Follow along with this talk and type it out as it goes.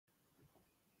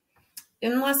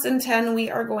In lesson 10,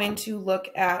 we are going to look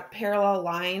at parallel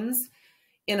lines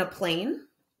in a plane.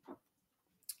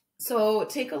 So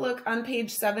take a look on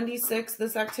page 76.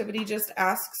 This activity just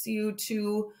asks you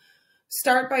to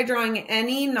start by drawing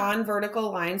any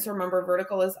non-vertical line. So remember,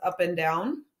 vertical is up and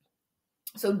down.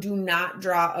 So do not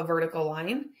draw a vertical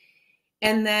line.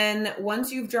 And then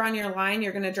once you've drawn your line,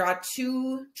 you're going to draw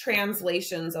two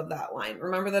translations of that line.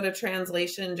 Remember that a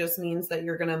translation just means that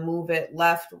you're going to move it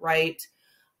left, right,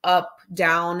 up,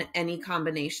 down, any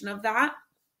combination of that.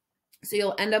 So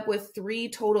you'll end up with 3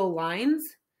 total lines.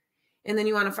 And then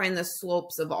you want to find the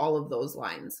slopes of all of those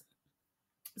lines.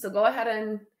 So go ahead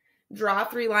and draw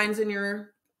 3 lines in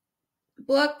your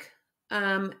book.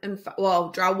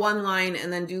 Draw 1 line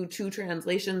and then do 2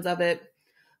 translations of it.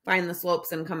 Find the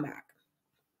slopes and come back.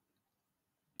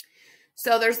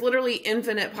 So there's literally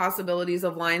infinite possibilities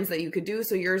of lines that you could do.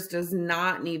 So yours does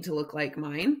not need to look like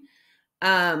mine.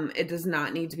 It does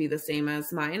not need to be the same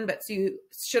as mine, but so you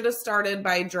should have started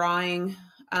by drawing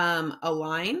a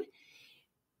line.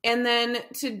 And then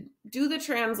to do the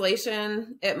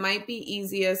translation, it might be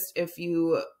easiest if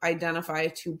you identify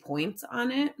 2 points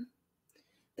on it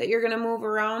that you're going to move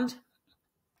around.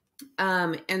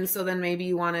 And so then maybe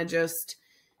you want to just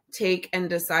take and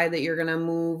decide that you're going to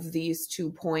move these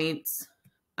 2 points.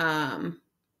 Let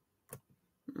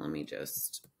me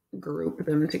just group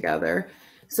them together.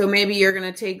 So maybe you're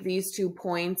going to take these 2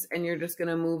 points and you're just going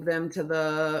to move them to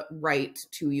the right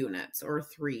 2 units or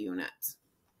 3 units.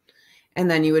 And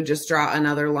then you would just draw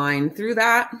another line through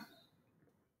that.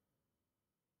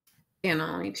 And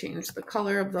let me change the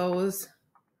color of those.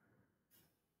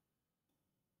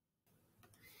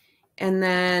 And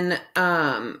then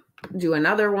do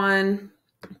another one.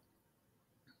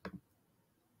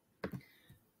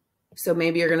 So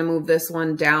maybe you're going to move this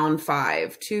one down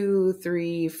 5, 2,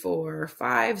 3, 4,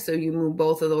 5. So you move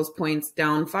both of those points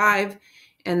down 5,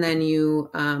 and then you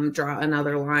draw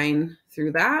another line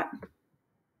through that.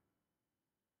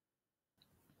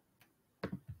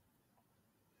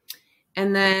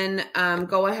 And then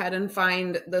go ahead and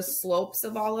find the slopes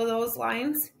of all of those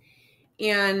lines.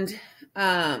 And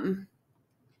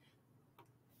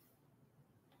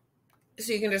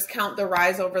so you can just count the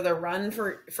rise over the run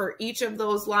for each of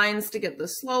those lines to get the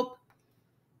slope.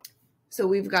 So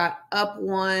we've got up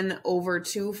 1 over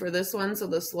 2 for this one. So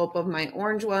the slope of my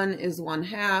orange one is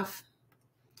 1/2.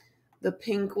 The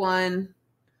pink one,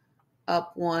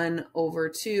 up 1 over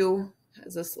 2,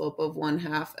 has a slope of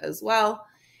 1/2 as well.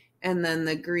 And then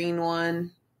the green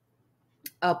one,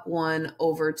 up 1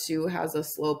 over 2, has a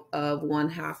slope of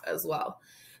 1/2 as well.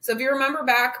 So if you remember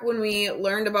back when we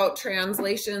learned about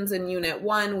translations in Unit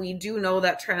 1, we do know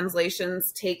that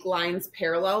translations take lines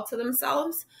parallel to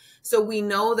themselves. So we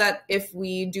know that if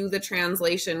we do the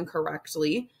translation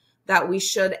correctly, that we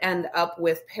should end up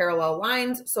with parallel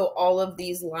lines. So all of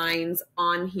these lines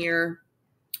on here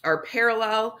are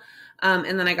parallel.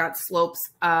 And then I got slopes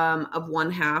of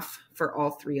 1/2 for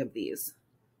all 3 of these.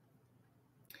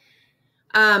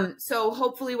 So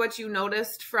hopefully what you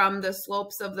noticed from the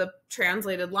slopes of the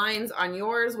translated lines on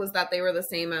yours was that they were the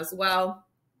same as well.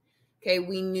 Okay,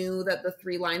 we knew that the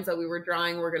 3 lines that we were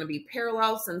drawing were going to be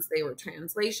parallel since they were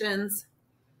translations.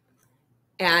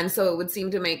 And so it would seem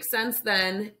to make sense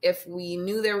then, if we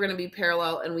knew they were going to be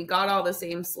parallel and we got all the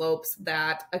same slopes,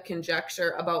 that a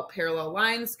conjecture about parallel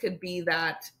lines could be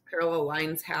that parallel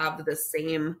lines have the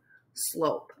same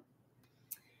slope.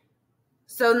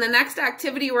 So in the next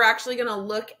activity, we're actually going to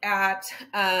look at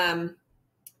a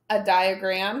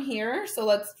diagram here. So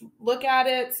let's look at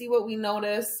it, see what we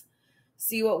notice,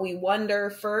 see what we wonder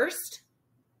first.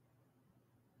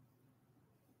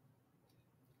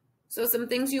 So some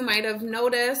things you might have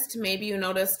noticed, maybe you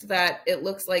noticed that it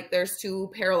looks like there's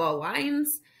 2 parallel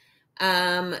lines,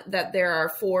 that there are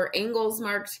 4 angles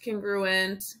marked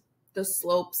congruent. The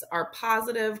slopes are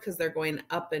positive because they're going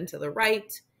up and to the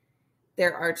right.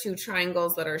 There are 2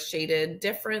 triangles that are shaded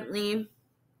differently.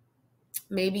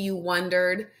 Maybe you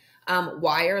wondered,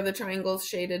 why are the triangles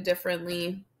shaded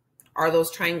differently? Are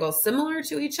those triangles similar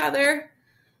to each other?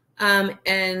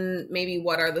 And maybe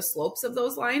what are the slopes of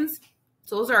those lines?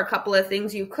 So those are a couple of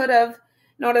things you could have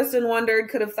noticed and wondered,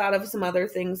 could have thought of some other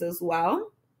things as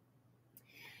well.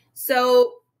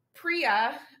 So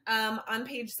Priya on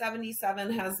page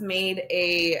 77 has made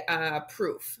a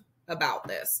proof about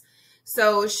this.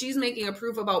 So she's making a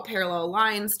proof about parallel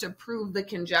lines to prove the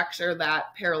conjecture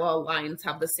that parallel lines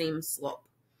have the same slope.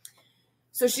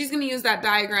 So she's going to use that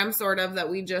diagram sort of that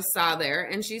we just saw there.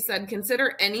 And she said,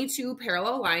 consider any 2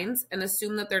 parallel lines and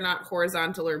assume that they're not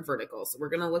horizontal or vertical. So we're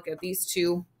going to look at these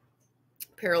 2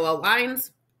 parallel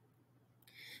lines.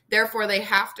 Therefore, they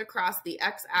have to cross the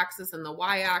x-axis and the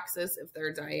y-axis if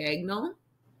they're diagonal.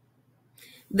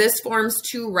 This forms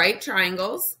two right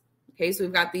triangles. Okay, so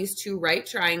we've got these two right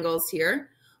triangles here.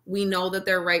 We know that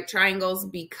they're right triangles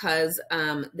because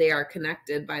they are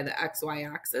connected by the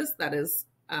xy axis. That is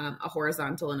a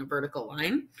horizontal and a vertical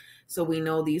line. So we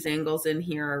know these angles in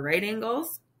here are right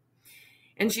angles.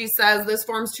 And she says this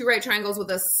forms two right triangles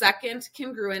with a second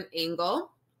congruent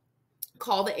angle.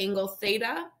 Call the angle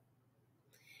theta.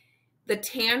 The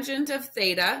tangent of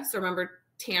theta, so remember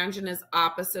tangent is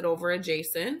opposite over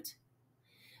adjacent,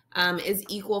 is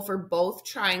equal for both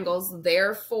triangles.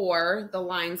 Therefore, the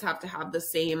lines have to have the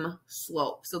same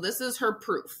slope. So this is her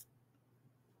proof.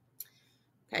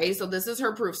 Okay, so this is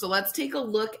her proof. So let's take a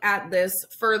look at this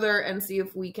further and see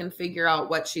if we can figure out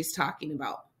what she's talking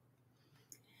about.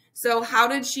 So how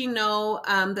did she know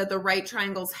that the right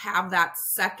triangles have that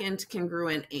second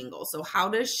congruent angle? So how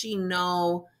does she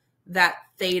know that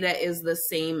theta is the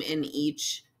same in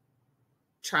each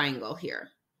triangle here?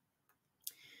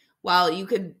 Well, you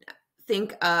could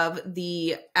think of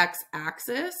the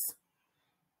x-axis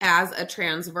as a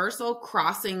transversal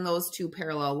crossing those two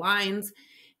parallel lines.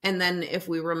 And then if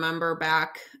we remember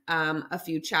back a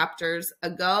few chapters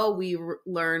ago, we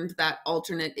learned that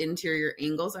alternate interior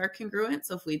angles are congruent.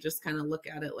 So if we just kind of look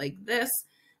at it like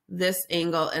this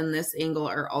angle and this angle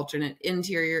are alternate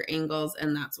interior angles,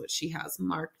 and that's what she has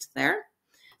marked there.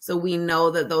 So we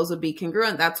know that those would be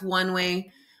congruent. That's one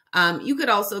way. You could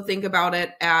also think about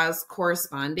it as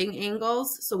corresponding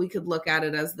angles. So we could look at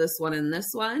it as this one and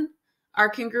this one are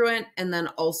congruent, and then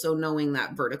also knowing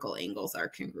that vertical angles are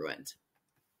congruent.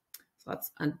 So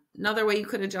that's another way you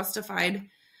could have justified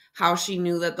how she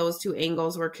knew that those two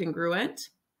angles were congruent.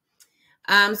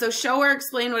 So show or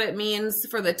explain what it means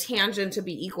for the tangent to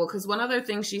be equal, because one other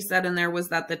thing she said in there was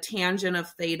that the tangent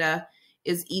of theta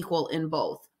is equal in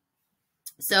both.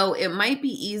 So it might be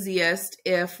easiest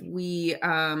if we,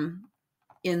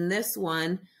 in this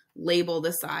one, label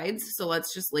the sides. So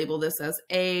let's just label this as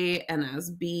A and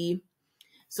as B.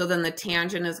 So then the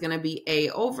tangent is going to be A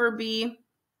over B.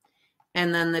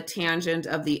 And then the tangent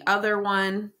of the other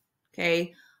one,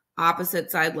 okay, opposite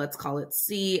side, let's call it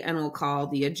C, and we'll call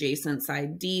the adjacent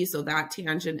side D. So that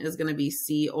tangent is going to be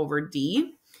C over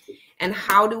D. And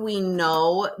how do we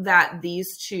know that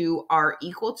these two are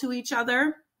equal to each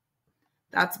other?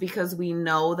 That's because we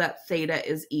know that theta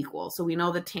is equal. So we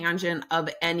know the tangent of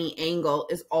any angle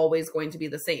is always going to be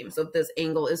the same. So if this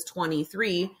angle is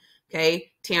 23,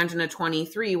 okay, tangent of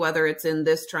 23, whether it's in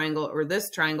this triangle or this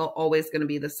triangle, always going to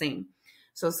be the same.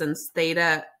 So since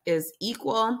theta is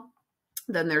equal,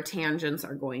 then their tangents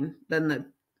are going, then the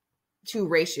two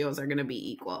ratios are going to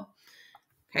be equal.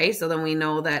 Okay, so then we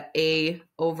know that A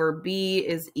over B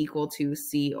is equal to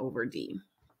C over D.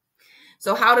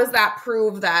 So how does that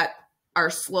prove that our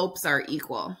slopes are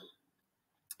equal?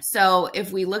 So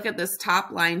if we look at this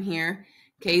top line here,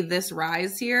 okay, this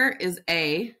rise here is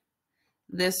A,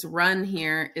 this run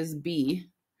here is B.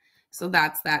 So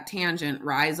that's that tangent,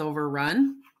 rise over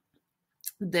run.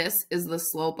 This is the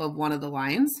slope of one of the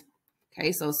lines.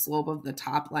 Okay, so slope of the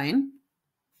top line.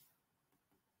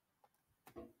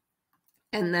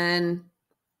 And then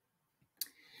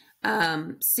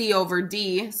C over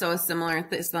D, so a similar,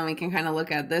 so then we can kind of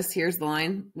look at this. Here's the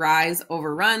line, rise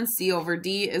over run. C over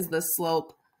D is the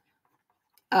slope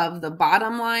of the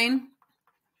bottom line.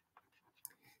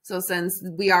 So since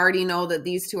we already know that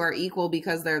these two are equal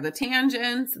because they're the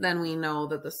tangents, then we know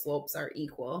that the slopes are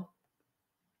equal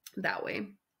that way.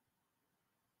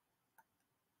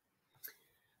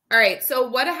 All right, so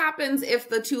what happens if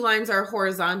the two lines are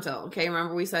horizontal? Okay,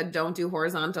 remember we said don't do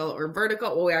horizontal or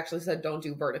vertical. Well, we actually said don't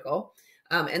do vertical.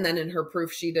 And then in her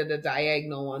proof, she did a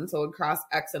diagonal one. So it would cross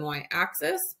X and Y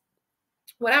axis.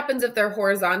 What happens if they're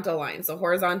horizontal lines? So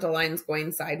horizontal lines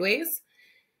going sideways.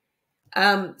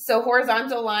 So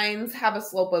horizontal lines have a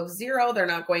slope of 0. They're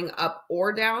not going up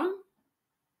or down.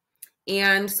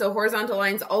 And so horizontal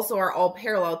lines also are all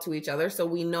parallel to each other. So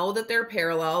we know that they're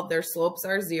parallel. Their slopes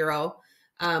are 0.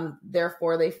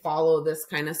 Therefore, they follow this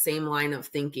kind of same line of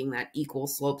thinking that equal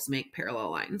slopes make parallel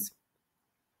lines.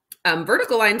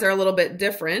 Vertical lines are a little bit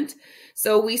different.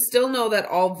 So we still know that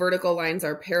all vertical lines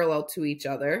are parallel to each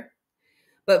other,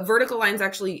 but vertical lines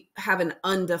actually have an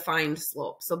undefined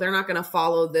slope. So they're not going to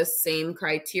follow this same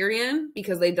criterion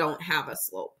because they don't have a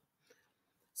slope.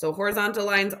 So horizontal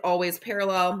lines always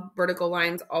parallel, vertical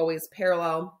lines always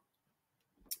parallel.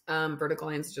 Vertical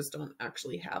lines just don't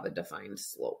actually have a defined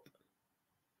slope.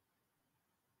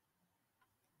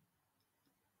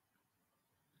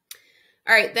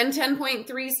 All right, then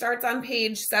 10.3 starts on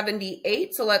page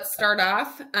 78. So let's start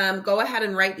off. Go ahead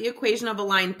and write the equation of a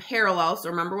line parallel. So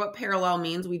remember what parallel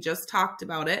means. We just talked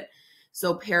about it.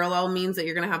 So parallel means that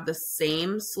you're going to have the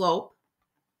same slope.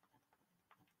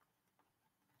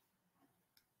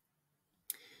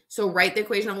 So write the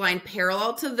equation of a line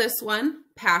parallel to this one,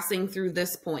 passing through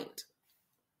this point.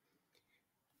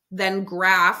 Then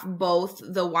graph both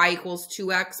the y equals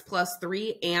 2x plus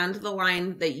 3 and the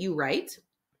line that you write.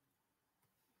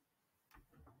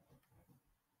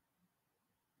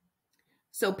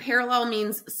 So parallel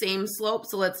means same slope.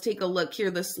 So let's take a look here.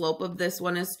 The slope of this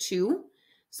one is 2.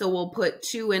 So we'll put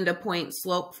 2 into point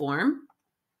slope form.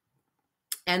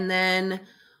 And then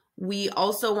we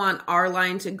also want our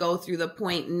line to go through the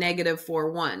point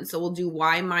 -4, 1. So we'll do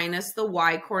y minus the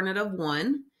y coordinate of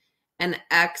 1 and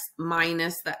x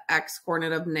minus the x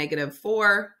coordinate of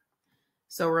 -4.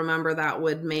 So remember that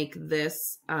would make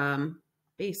this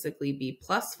basically be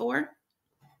 +4.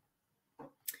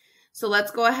 So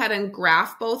let's go ahead and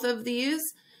graph both of these.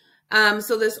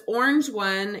 So this orange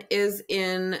one is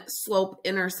in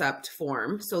slope-intercept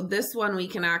form. So this one we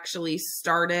can actually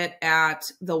start it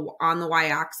at on the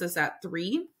y-axis at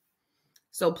 3.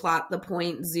 So plot the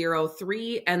point 0,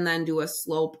 3, and then do a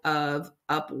slope of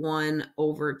up 1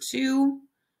 over 2.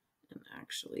 And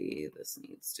actually, this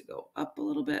needs to go up a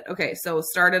little bit. Okay, so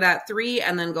start it at 3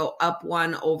 and then go up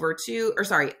 1 over 2, or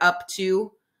sorry, up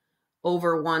 2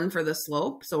 over 1 for the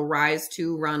slope. So rise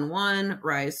 2, run 1,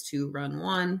 rise 2, run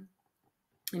 1.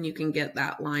 And you can get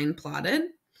that line plotted.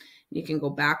 You can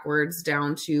go backwards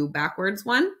down to backwards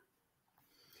 1.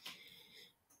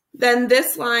 Then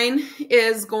this line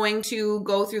is going to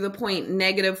go through the point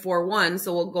 -4, 1.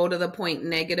 So we'll go to the point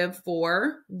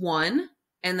 -4, 1,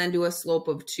 and then do a slope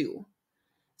of 2.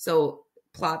 So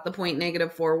plot the point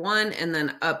 -4, 1, and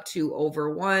then up 2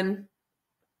 over 1.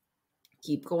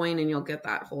 Keep going, and you'll get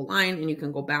that whole line. And you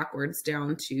can go backwards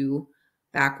down to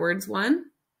backwards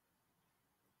 1.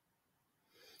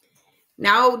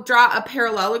 Now draw a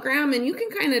parallelogram, and you can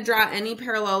kind of draw any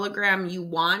parallelogram you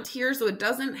want here, so it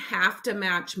doesn't have to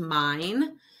match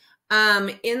mine.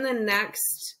 In the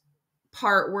next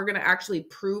part, we're going to actually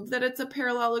prove that it's a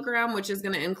parallelogram, which is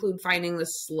going to include finding the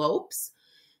slopes.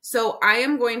 So I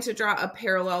am going to draw a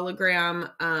parallelogram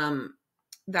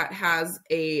that has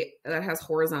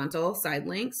horizontal side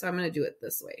length. So I'm going to do it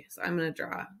this way. So I'm going to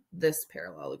draw this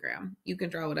parallelogram. You can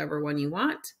draw whatever one you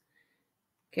want.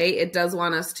 Okay, it does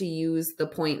want us to use the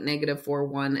point -4,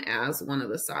 1 as one of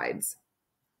the sides.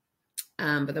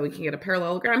 But then we can get a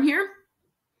parallelogram here.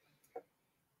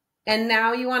 And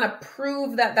now you want to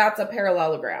prove that that's a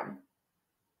parallelogram.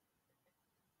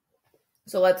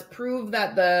 So let's prove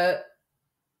that the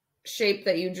shape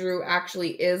that you drew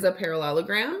actually is a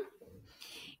parallelogram.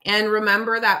 And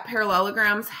remember that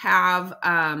parallelograms have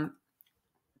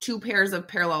 2 pairs of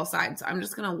parallel sides. So I'm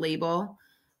just going to label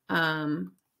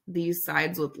these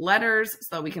sides with letters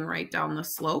so that we can write down the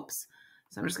slopes.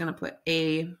 So I'm just going to put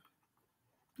A,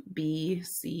 B,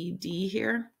 C, D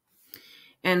here.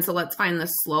 And so let's find the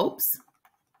slopes.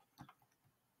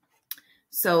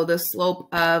 So the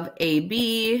slope of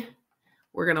AB,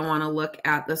 we're going to want to look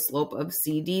at the slope of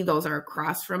CD. Those are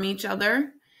across from each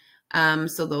other.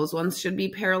 So those ones should be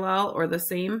parallel or the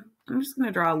same. I'm just going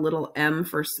to draw a little M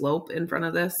for slope in front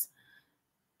of this.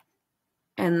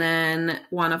 And then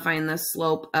want to find the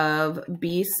slope of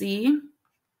BC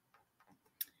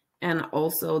and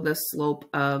also the slope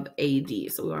of AD.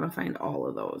 So we want to find all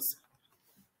of those.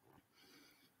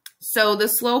 So the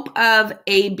slope of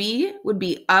AB would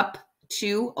be up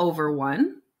 2 over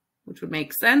 1, which would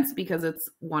make sense because it's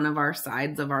one of our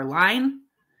sides of our line.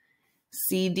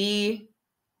 CD,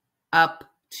 up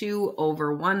 2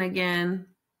 over 1 again.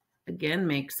 Again,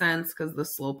 makes sense because the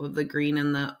slope of the green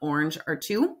and the orange are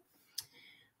 2.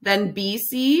 Then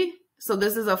BC, so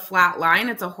this is a flat line.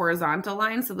 It's a horizontal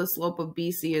line, so the slope of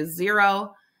BC is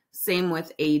 0. Same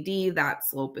with AD, that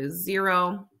slope is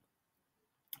 0.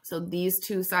 So these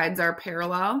 2 sides are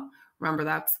parallel. Remember,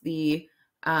 that's the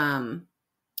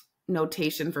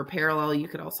notation for parallel. You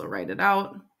could also write it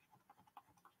out.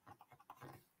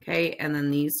 Okay, and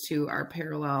then these 2 are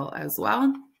parallel as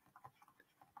well.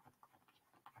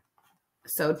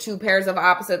 So 2 pairs of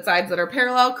opposite sides that are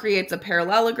parallel creates a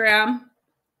parallelogram.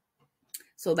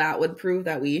 So that would prove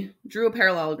that we drew a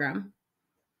parallelogram.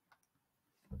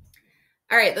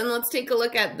 All right, then let's take a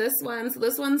look at this one. So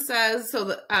this one says,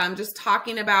 just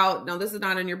talking about, no, this is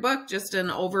not in your book, just an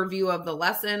overview of the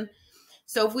lesson.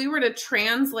 So if we were to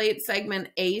translate segment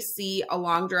AC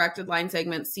along directed line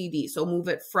segment CD, so move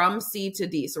it from C to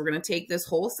D. So we're going to take this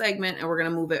whole segment and we're going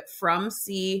to move it from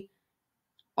C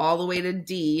all the way to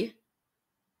D.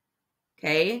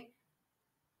 Okay.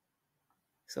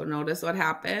 So notice what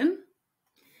happened.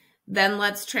 Then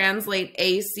let's translate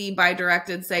AC by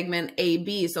directed segment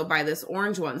AB. So by this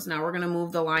orange one. So now we're going to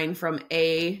move the line from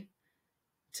A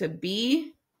to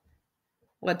B.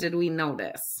 What did we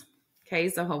notice? Okay,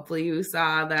 so hopefully you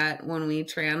saw that when we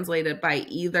translate it by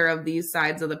either of these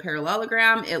sides of the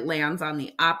parallelogram, it lands on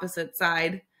the opposite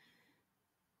side.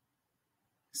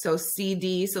 So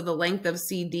CD, so the length of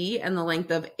CD and the length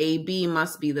of AB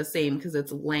must be the same because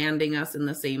it's landing us in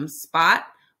the same spot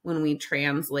when we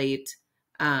translate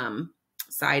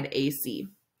side AC.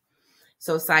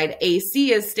 So side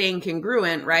AC is staying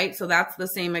congruent, right? So that's the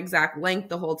same exact length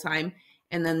the whole time.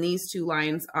 And then these two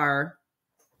lines are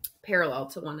parallel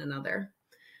to one another.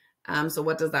 So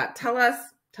what does that tell us?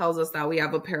 Tells us that we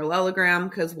have a parallelogram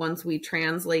because once we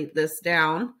translate this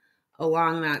down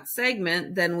along that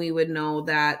segment, then we would know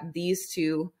that these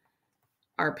two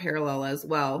are parallel as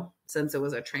well since it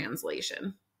was a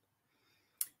translation.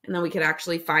 And then we could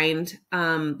actually find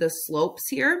the slopes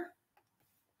here.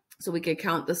 So we could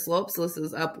count the slopes. So this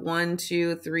is up 1,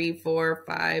 2, 3, 4,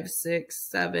 5, 6,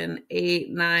 7, 8,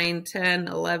 9, 10,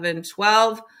 11,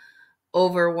 12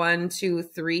 over 1, 2,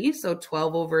 3. So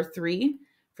 12 over 3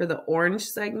 for the orange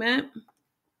segment,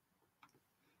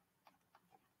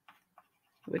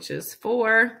 which is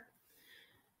 4.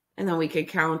 And then we could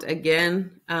count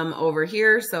again over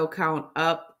here. So count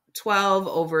up 12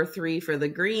 over 3 for the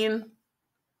green,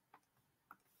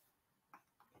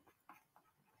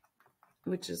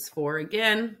 which is 4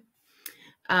 again.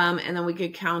 And then we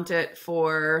could count it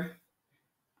for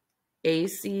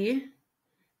AC.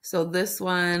 So this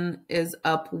one is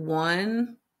up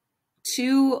 1,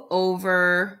 2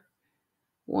 over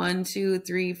 1, 2,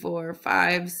 3, 4,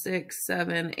 5, 6,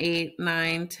 7, 8,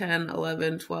 9, 10,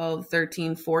 11, 12,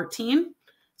 13, 14.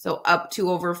 So up 2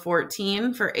 over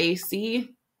 14 for AC,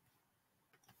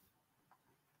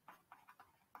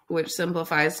 which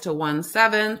simplifies to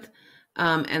 1/7.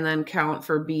 And then count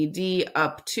for BD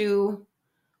up 2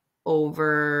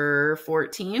 over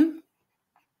 14.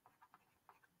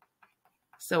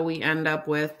 So we end up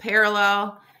with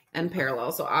parallel and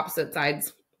parallel. So opposite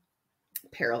sides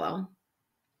parallel.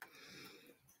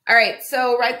 All right,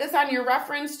 so write this on your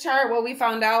reference chart. What we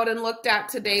found out and looked at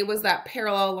today was that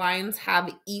parallel lines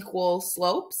have equal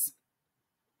slopes.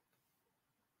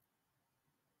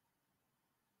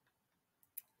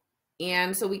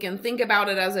 And so we can think about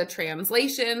it as a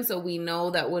translation. So we know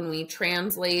that when we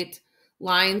translate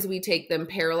lines, we take them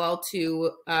parallel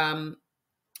to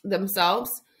themselves.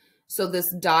 So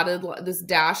this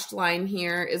dashed line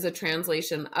here is a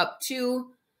translation up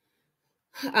 2.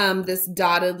 This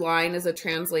dotted line is a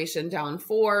translation down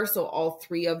 4. So all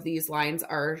 3 of these lines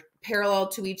are parallel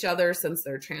to each other since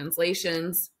they're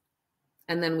translations.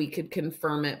 And then we could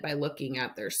confirm it by looking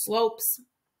at their slopes.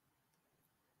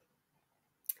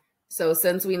 So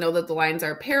since we know that the lines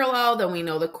are parallel, then we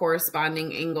know the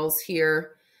corresponding angles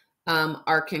here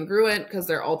are congruent because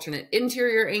they're alternate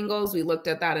interior angles. We looked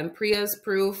at that in Priya's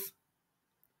proof.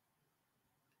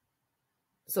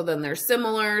 So then they're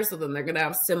similar. So then they're going to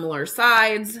have similar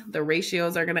sides. The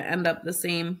ratios are going to end up the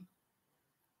same.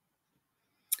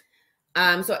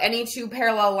 So any 2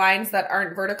 parallel lines that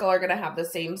aren't vertical are going to have the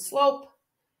same slope.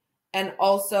 And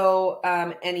also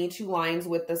any 2 lines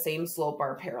with the same slope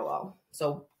are parallel.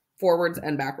 So forwards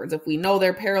and backwards. If we know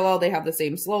they're parallel, they have the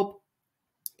same slope.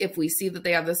 If we see that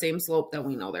they have the same slope, then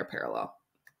we know they're parallel.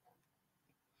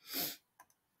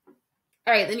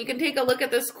 All right, then you can take a look at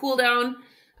this cool down.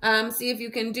 See if you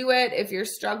can do it. If you're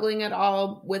struggling at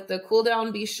all with the cool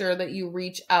down, be sure that you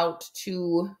reach out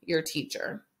to your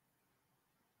teacher.